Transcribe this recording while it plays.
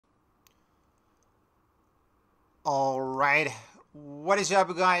Alright, what is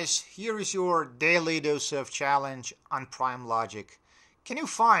up guys? Here is your daily dose of challenge on prime logic. Can you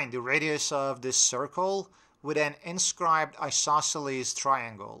find the radius of this circle with an inscribed isosceles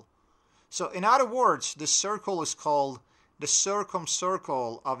triangle? So in other words, the circle is called the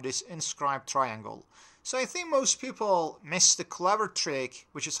circumcircle of this inscribed triangle. So I think most people miss the clever trick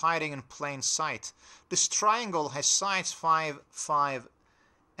which is hiding in plain sight. This triangle has sides 5, 5,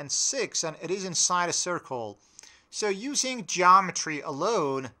 and 6 and it is inside a circle. So using geometry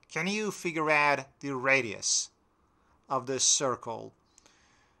alone, can you figure out the radius of this circle?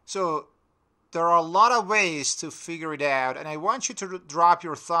 So there are a lot of ways to figure it out, and I want you to drop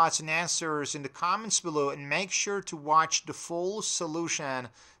your thoughts and answers in the comments below, and make sure to watch the full solution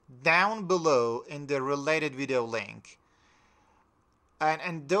down below in the related video link.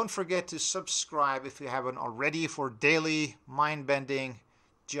 And don't forget to subscribe if you haven't already for daily mind-bending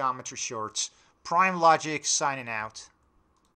geometry shorts. Prime Logic signing out.